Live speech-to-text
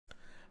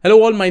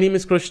Hello all, my name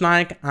is Krish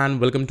Naik and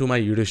welcome to my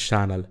YouTube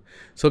channel.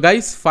 So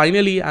guys,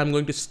 finally I'm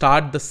going to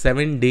start the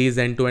 7 days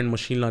end-to-end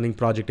machine learning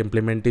project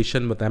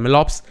implementation with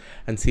MLOps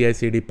and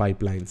CI/CD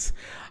pipelines.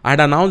 I had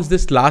announced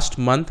this last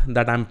month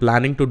that I'm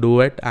planning to do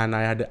it, and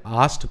I had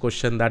asked a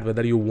question that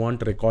whether you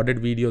want recorded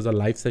videos or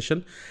live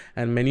session,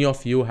 and many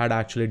of you had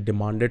actually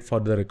demanded for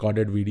the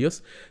recorded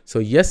videos. So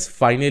yes,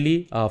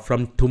 finally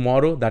from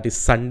tomorrow, that is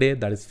Sunday,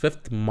 that is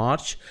 5th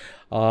March,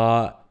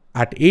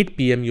 at 8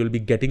 p.m. you'll be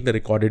getting the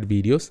recorded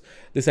videos.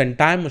 This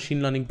entire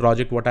machine learning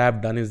project, what I have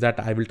done is that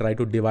I will try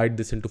to divide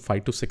this into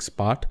 5 to 6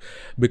 parts,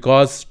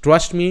 because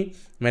trust me,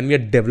 when we are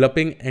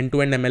developing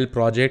end-to-end ML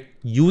project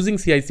using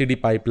CI/CD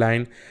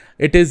pipeline,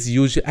 it is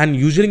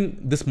using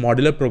this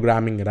modular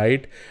programming,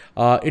 right?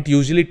 It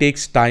usually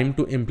takes time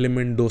to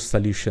implement those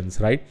solutions,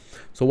 right?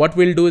 So what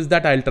we'll do is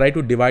that I'll try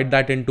to divide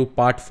that into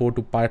part 4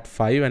 to part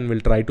 5, and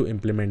we'll try to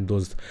implement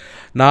those.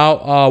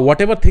 Now,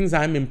 whatever things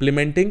I'm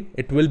implementing,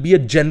 it will be a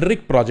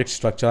generic project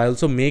structure. I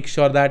also make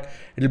sure that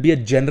it will be a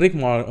generic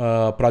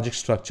project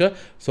structure,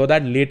 so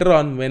that later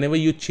on, whenever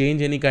you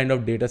change any kind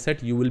of data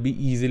set, you will be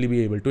easily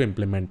be able to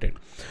implement it.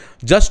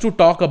 Just to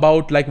talk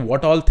about like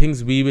what all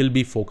things we will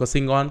be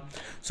focusing on.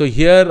 So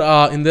here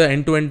in the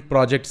end-to-end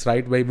projects,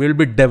 right, where we'll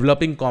be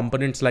developing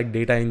components like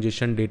data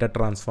ingestion, data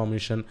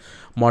transformation,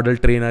 model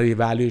trainer,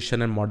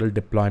 evaluation, and model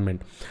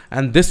deployment.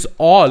 And this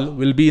all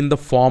will be in the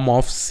form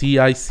of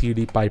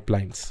CI/CD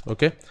pipelines.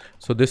 Okay,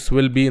 so this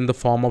will be in the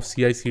form of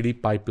CI/CD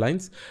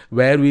pipelines,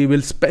 where we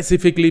will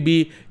specifically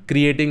be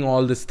creating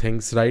all these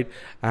things, right?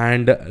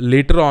 And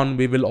later on,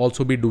 we will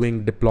also be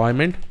doing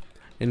deployment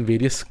in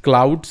various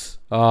clouds.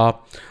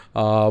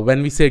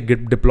 When we say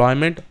Git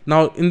deployment,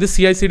 now in the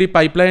CI/CD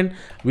pipeline,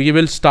 we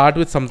will start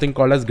with something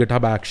called as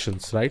GitHub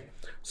Actions, right?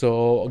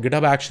 So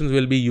GitHub Actions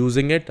will be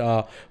using it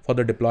for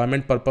the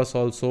deployment purpose.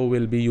 Also,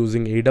 we'll be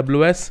using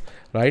AWS,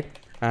 right?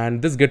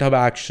 And this GitHub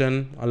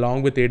action,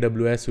 along with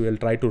AWS, we will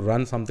try to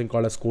run something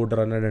called as code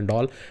runner and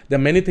all. There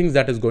are many things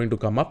that is going to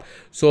come up.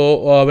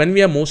 So when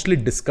we are mostly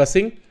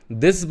discussing,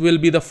 this will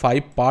be the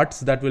 5 parts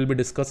that we'll be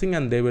discussing,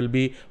 and there will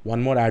be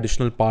one more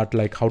additional part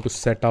like how to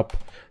set up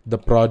the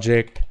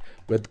project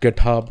with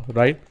GitHub,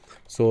 right?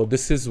 So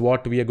this is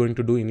what we are going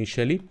to do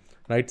initially,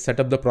 right? Set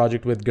up the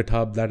project with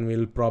GitHub, then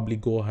we'll probably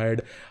go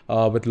ahead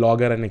with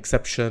logger and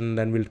exception,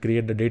 then we'll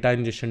create the data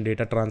ingestion,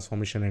 data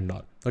transformation and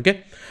all.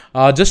 Okay,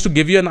 just to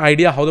give you an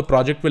idea how the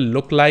project will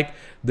look like,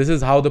 this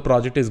is how the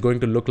project is going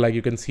to look like.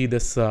 You can see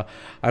this,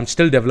 I'm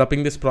still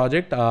developing this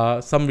project.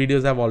 Some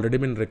videos have already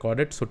been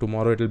recorded, so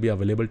tomorrow it will be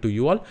available to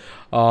you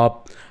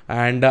all.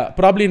 And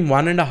probably in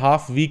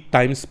 1.5 week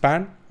time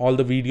span, all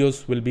the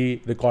videos will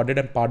be recorded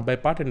and part by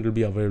part, and it will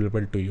be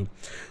available to you.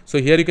 So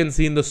here you can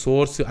see in the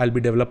source, I'll be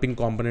developing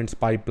components,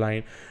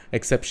 pipeline,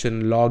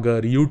 exception,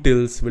 logger,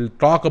 utils. We'll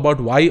talk about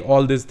why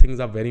all these things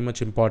are very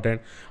much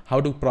important,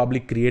 how to probably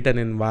create an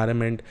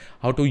environment,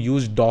 how to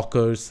use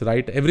Dockers,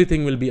 right?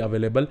 Everything will be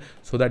available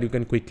so that you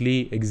can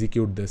quickly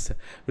execute this.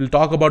 We'll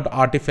talk about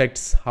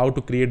artifacts, how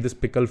to create this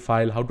pickle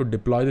file, how to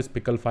deploy this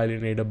pickle file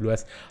in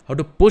AWS, how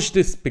to push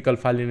this pickle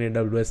file in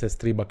AWS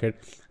S3 bucket.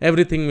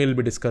 Everything we'll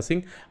be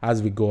discussing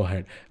as we go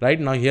ahead. Right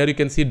now, here you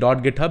can see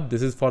 .github.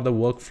 This is for the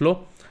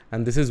workflow,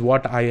 and this is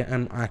what I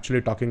am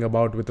actually talking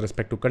about with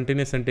respect to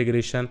continuous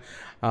integration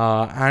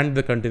and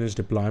the continuous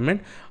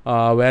deployment,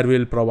 where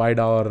we'll provide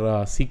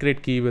our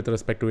secret key with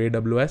respect to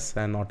AWS,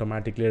 and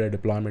automatically the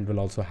deployment will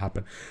also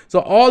happen. So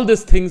all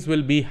these things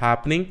will be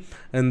happening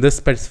in this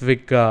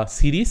specific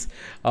series.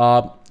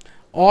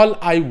 All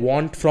I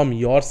want from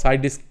your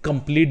side is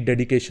complete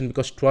dedication,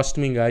 because trust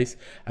me guys,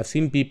 I've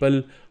seen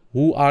people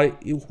who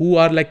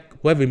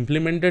have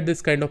implemented this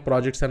kind of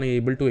projects and are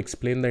able to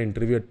explain the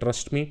interviewer.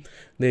 Trust me,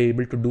 they're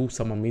able to do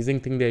some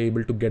amazing thing. They're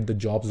able to get the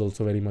jobs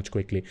also very much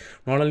quickly.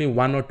 Not only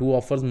 1 or 2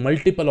 offers,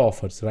 multiple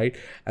offers, right?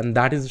 And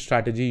that is a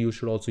strategy you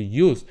should also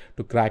use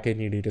to crack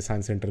any data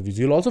science interviews.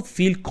 You'll also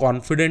feel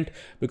confident,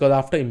 because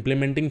after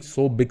implementing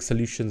so big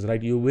solutions,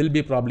 right, you will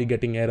be probably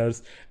getting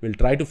errors. We'll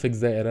try to fix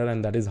the error,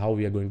 and that is how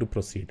we are going to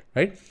proceed,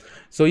 right?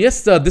 So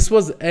yes, this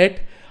was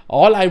it.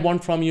 All I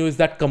want from you is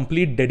that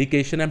complete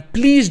dedication, and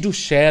please do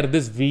share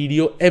this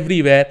video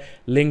everywhere.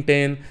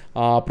 LinkedIn,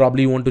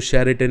 probably you want to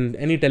share it in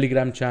any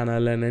Telegram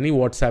channel and any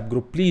WhatsApp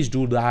group. Please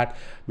do that,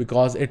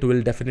 because it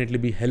will definitely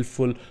be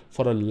helpful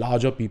for a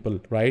larger people,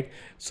 right?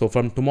 So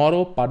from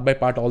tomorrow, part by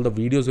part, all the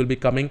videos will be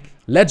coming.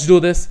 Let's do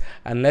this,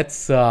 and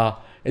let's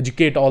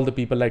educate all the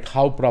people like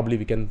how probably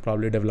we can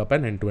develop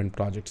an end-to-end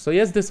project. So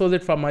yes, this was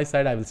it from my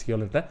side. I will see you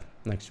all in the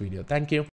next video. Thank you.